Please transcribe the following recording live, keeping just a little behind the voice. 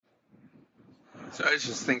So I was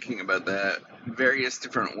just thinking about the various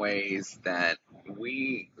different ways that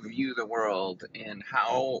we view the world and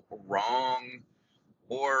how wrong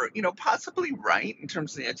or, possibly right in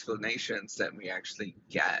terms of the explanations that we actually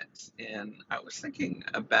get. And I was thinking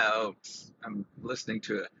about, I'm listening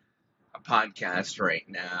to a podcast right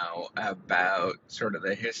now about sort of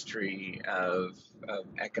the history of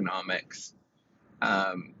economics,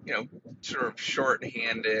 sort of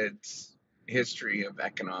shorthanded history of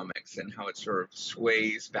economics and how it sort of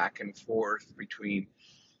sways back and forth between,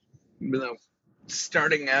 you know,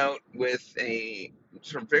 starting out with a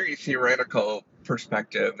sort of very theoretical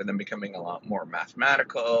perspective and then becoming a lot more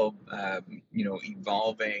mathematical,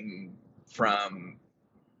 evolving from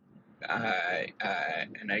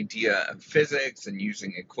an idea of physics and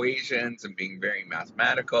using equations and being very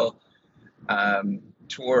mathematical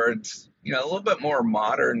towards a little bit more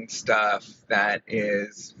modern stuff that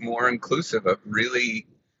is more inclusive of really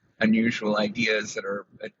unusual ideas that are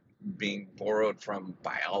being borrowed from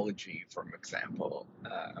biology, for example,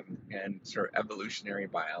 and sort of evolutionary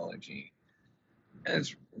biology. And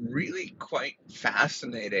it's really quite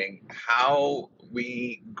fascinating how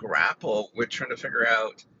we grapple with trying to figure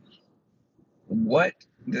out what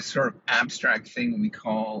this sort of abstract thing we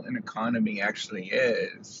call an economy actually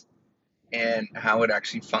is and how it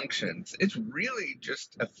actually functions. It's really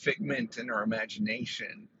just a figment in our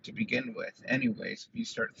imagination to begin with, anyways, if you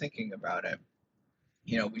start thinking about it.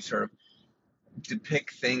 We sort of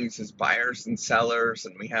depict things as buyers and sellers,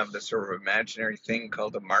 and we have this sort of imaginary thing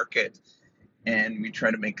called a market, and we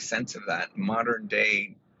try to make sense of that. In modern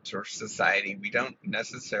day sort of society, we don't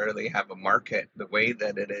necessarily have a market the way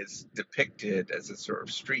that it is depicted as a sort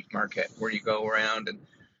of street market where you go around and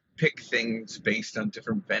pick things based on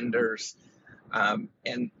different vendors,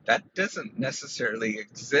 and that doesn't necessarily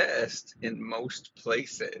exist in most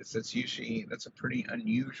places. That's a pretty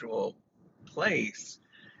unusual place.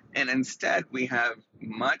 And instead, we have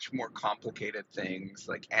much more complicated things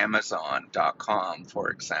like Amazon.com, for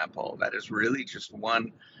example, that is really just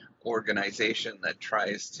one organization that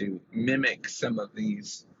tries to mimic some of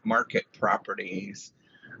these market properties.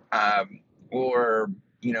 Or,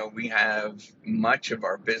 we have much of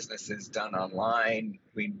our businesses done online.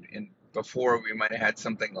 Before we might have had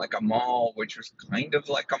something like a mall, which was kind of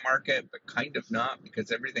like a market, but kind of not,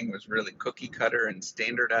 because everything was really cookie cutter and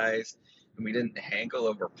standardized, and we didn't haggle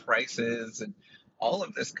over prices and all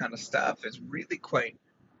of this kind of stuff is really quite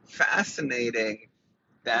fascinating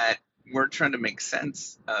that we're trying to make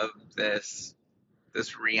sense of this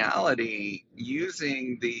reality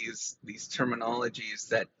using these terminologies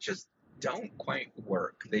that just don't quite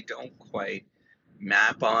work. They don't quite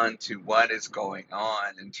map on to what is going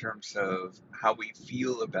on in terms of how we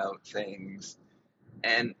feel about things,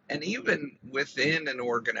 and even within an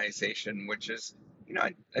organization, which is,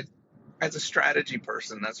 as a strategy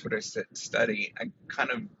person, that's what I study. I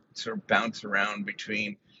kind of sort of bounce around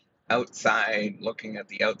between outside, looking at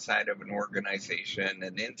the outside of an organization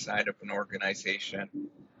and inside of an organization.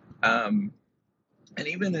 Um, and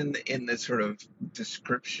even in the sort of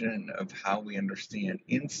description of how we understand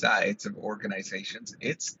insides of organizations,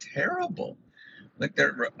 it's terrible. Like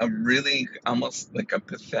they're a really almost like a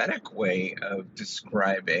pathetic way of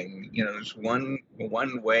describing. There's one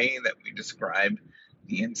way that we describe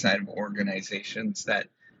the inside of organizations that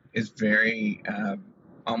is very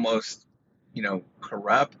almost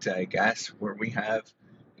corrupt, I guess, where we have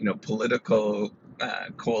political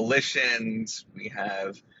coalitions, we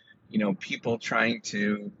have people trying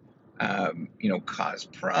to cause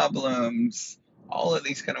problems, all of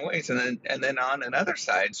these kind of ways, and then on another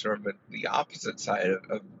side, sort of the opposite side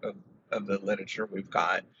of the literature, we've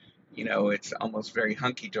got it's almost very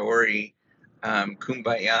hunky dory,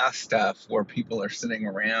 kumbaya stuff where people are sitting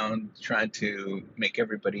around trying to make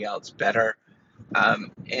everybody else better,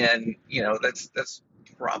 and that's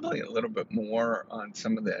probably a little bit more on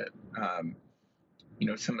some of the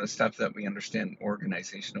stuff that we understand in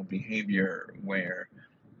organizational behavior, where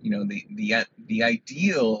the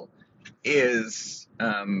ideal is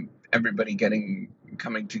everybody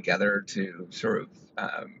coming together to sort of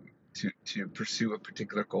to pursue a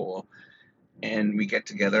particular goal, and we get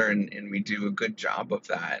together and we do a good job of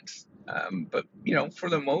that. But for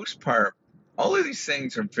the most part, all of these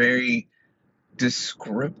things are very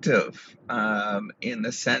descriptive, in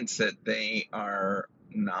the sense that they are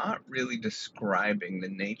not really describing the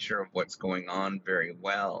nature of what's going on very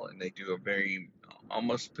well, and they do a very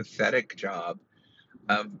almost pathetic job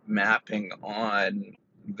of mapping on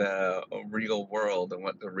the real world and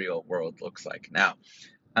what the real world looks like. Now,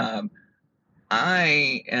 um,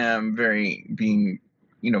 I am very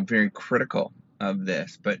critical of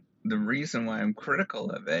this, but the reason why I'm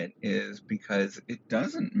critical of it is because it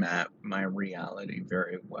doesn't map my reality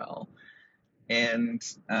very well. And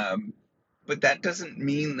but that doesn't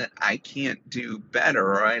mean that I can't do better,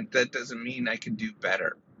 right? That doesn't mean I can do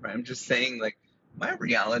better. Right? I'm just saying, like, my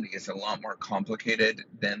reality is a lot more complicated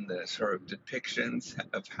than the sort of depictions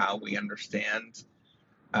of how we understand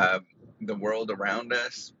uh, the world around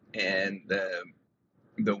us and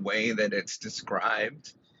the way that it's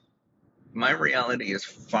described. My reality is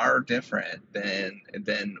far different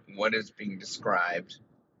than what is being described.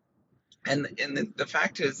 And the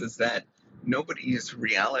fact is that nobody's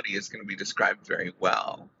reality is going to be described very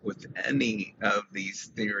well with any of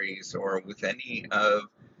these theories or with any of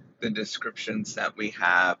the descriptions that we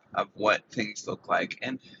have of what things look like.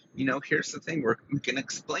 And here's the thing: we can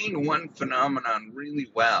explain one phenomenon really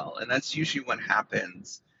well, and that's usually what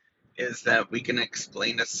happens. Is that we can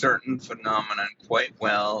explain a certain phenomenon quite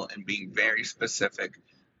well and being very specific,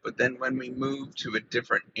 but then when we move to a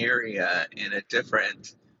different area in a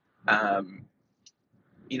different um,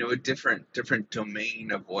 a different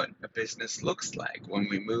domain of what a business looks like, when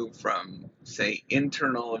we move from, say,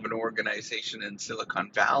 internal of an organization in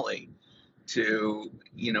Silicon Valley to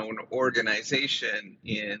an organization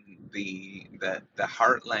in the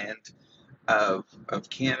heartland of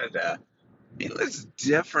Canada. It's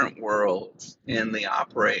different worlds, and they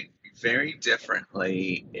operate very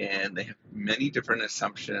differently, and they have many different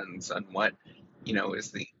assumptions on what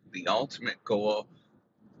is the ultimate goal.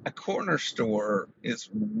 A corner store is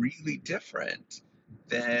really different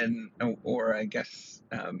than, or I guess,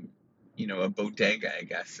 a bodega, I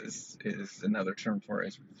guess, is another term for it,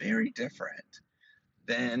 is very different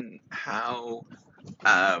than um,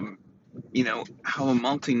 how a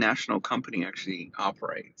multinational company actually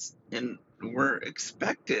operates. And we're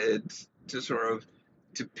expected to sort of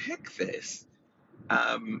depict this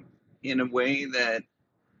um, in a way that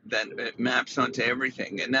it maps onto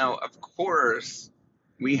everything. And now, of course,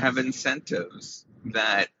 we have incentives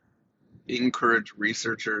that encourage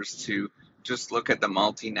researchers to just look at the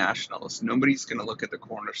multinationals. Nobody's going to look at the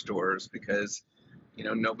corner stores because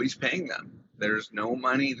nobody's paying them. There's no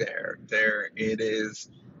money there. There it is.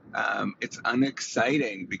 It's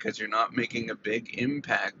unexciting because you're not making a big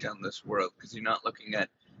impact on this world because you're not looking at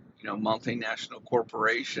multinational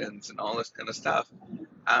corporations and all this kind of stuff.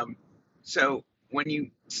 Um, so when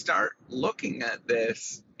you start looking at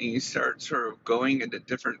this and you start sort of going into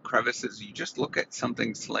different crevices, you just look at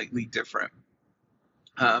something slightly different.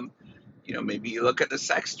 Um, maybe you look at the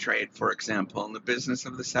sex trade, for example, and the business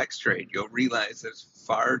of the sex trade, you'll realize it's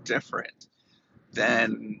far different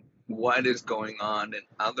than what is going on in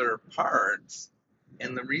other parts.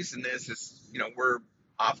 And the reason is we're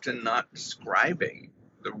often not describing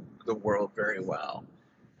the world very well.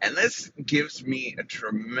 And this gives me a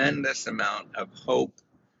tremendous amount of hope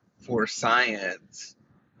for science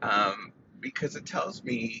because it tells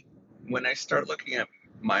me when I start looking at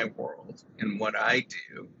my world and what I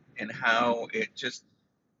do and how it just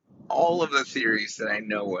all of the theories that I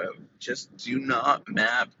know of just do not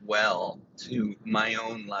map well to my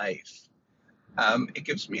own life. It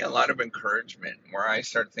gives me a lot of encouragement where I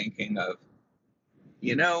start thinking of,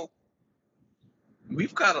 you know,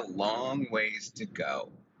 we've got a long ways to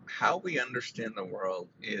go. How we understand the world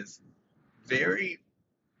is very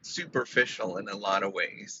superficial in a lot of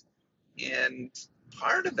ways. And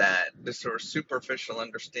part of that, the sort of superficial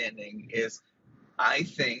understanding, is, I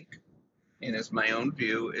think, and as my own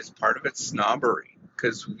view, is part of its snobbery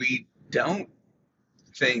because we don't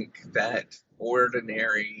think that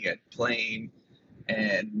ordinary and plain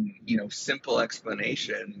and simple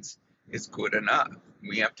explanations is good enough.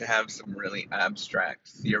 We have to have some really abstract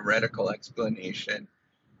theoretical explanation,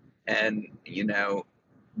 and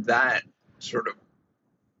that sort of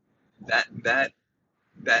that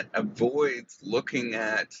that avoids looking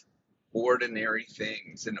at ordinary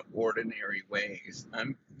things in ordinary ways.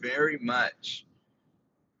 I'm very much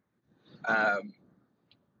um,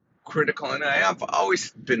 critical, and I have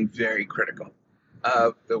always been very critical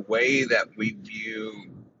of the way that we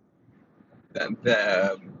view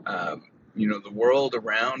the world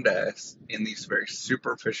around us in these very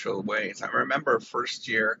superficial ways. I remember first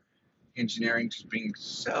year engineering just being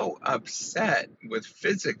so upset with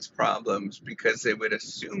physics problems because they would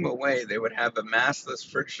assume away, they would have a massless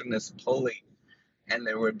frictionless pulley, and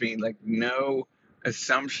there would be like no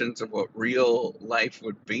assumptions of what real life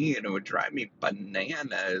would be, and it would drive me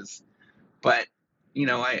bananas. But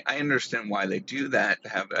I understand why they do that, to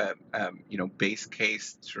have a base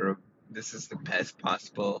case sort of, this is the best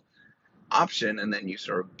possible option, and then you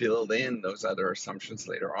sort of build in those other assumptions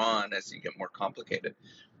later on as you get more complicated.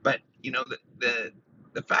 But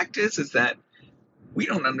the fact is that we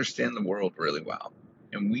don't understand the world really well.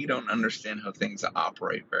 And we don't understand how things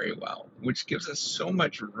operate very well, which gives us so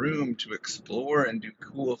much room to explore and do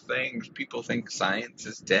cool things. People think science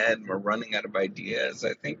is dead and we're running out of ideas.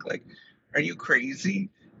 I think, like, are you crazy?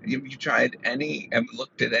 Have you tried have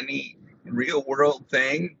looked at any real world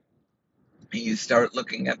thing? And you start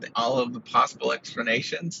looking at all of the possible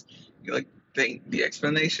explanations. You like, the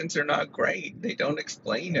explanations are not great. They don't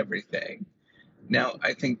explain everything. Now,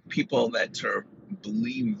 I think people that sort of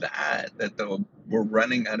believe we're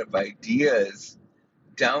running out of ideas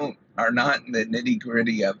are not in the nitty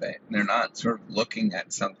gritty of it. They're not sort of looking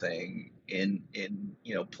at something in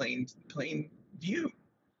plain view.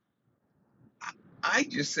 I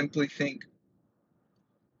just simply think,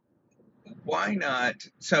 why not?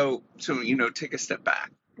 Take a step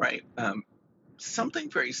back, right? Something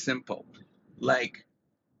very simple, like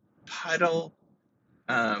puddle,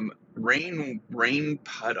 rain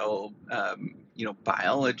puddle,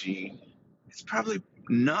 biology. It's probably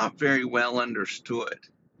not very well understood.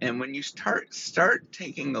 And when you start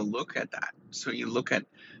taking a look at that, so you look at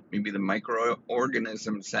maybe the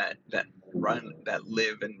microorganisms that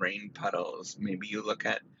live in rain puddles. Maybe you look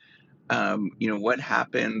at what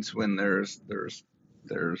happens when there's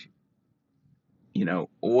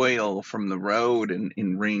oil from the road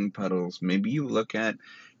in rain puddles. Maybe you look at,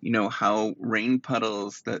 how rain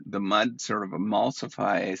puddles, the mud sort of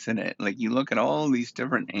emulsifies in it. Like, you look at all these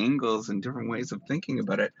different angles and different ways of thinking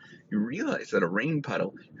about it, you realize that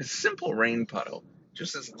a simple rain puddle,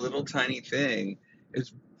 just this little tiny thing,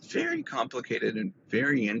 is very complicated and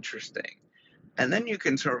very interesting. And then you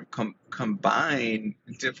can sort of combine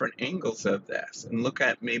different angles of this and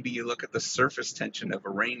maybe you look at the surface tension of a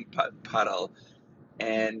rain puddle,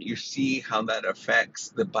 and you see how that affects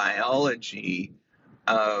the biology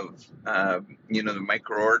of the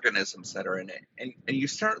microorganisms that are in it. And you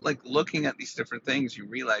start, like, looking at these different things, you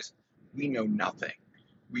realize we know nothing.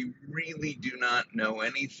 We really do not know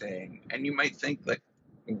anything. And you might think, like,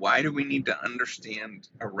 why do we need to understand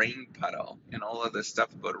a rain puddle and all of this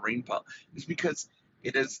stuff about a rain puddle? It's because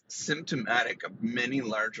it is symptomatic of many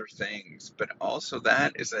larger things, but also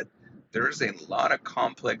there is a lot of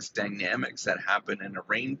complex dynamics that happen in a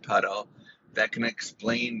rain puddle that can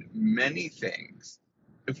explain many things.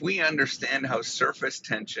 If we understand how surface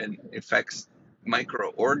tension affects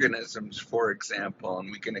microorganisms, for example,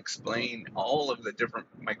 and we can explain all of the different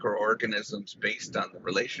microorganisms based on the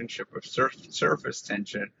relationship of surface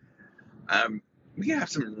tension, um, we have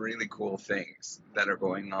some really cool things that are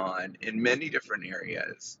going on in many different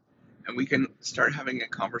areas. And we can start having a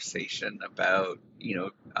conversation about,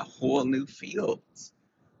 a whole new fields.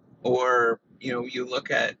 Or, you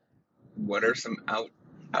look at what are some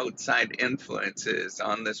outside influences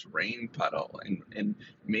on this rain puddle, and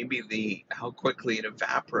maybe how quickly it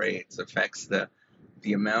evaporates affects the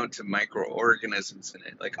amount of microorganisms in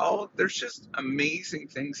it. Like, there's just amazing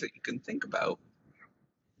things that you can think about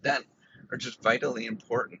that are just vitally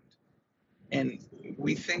important. And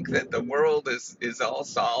we think that the world is all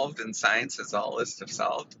solved and science is all this stuff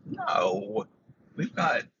solved. No, we've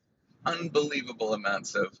got unbelievable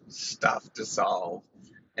amounts of stuff to solve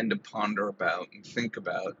and to ponder about and think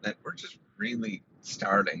about that we're just really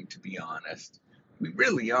starting, to be honest. We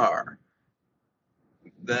really are.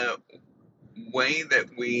 The way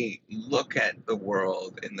that we look at the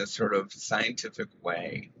world in this sort of scientific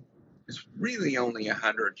way is really only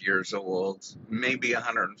 100 years old, maybe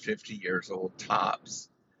 150 years old tops.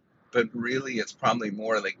 But really, it's probably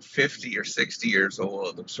more like 50 or 60 years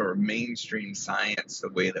old of sort of mainstream science, the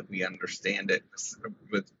way that we understand it,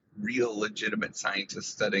 with real legitimate scientists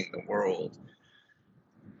studying the world.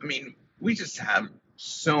 I mean, we just have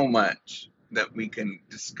so much that we can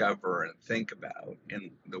discover and think about,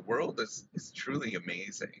 and the world is truly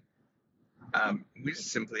amazing. We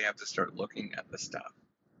just simply have to start looking at the stuff.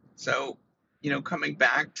 So, coming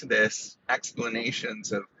back to this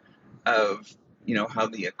explanations of how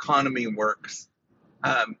the economy works,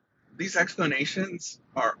 um, these explanations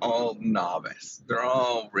are all novice. They're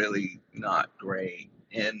all really not great.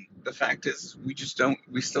 And the fact is, we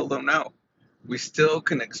still don't know. We still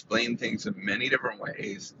can explain things in many different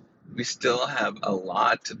ways. We still have a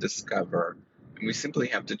lot to discover. And we simply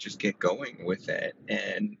have to just get going with it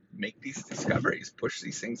and make these discoveries, push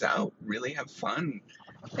these things out, really have fun,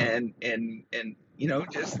 and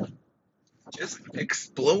just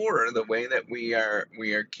explore the way that we are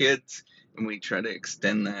kids, and we try to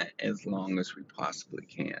extend that as long as we possibly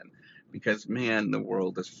can, because, man, the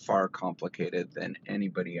world is far complicated than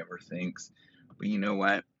anybody ever thinks. But you know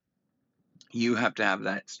what, you have to have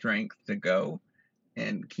that strength to go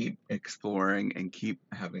and keep exploring and keep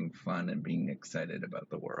having fun and being excited about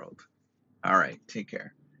the world. All right, take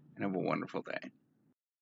care and have a wonderful day.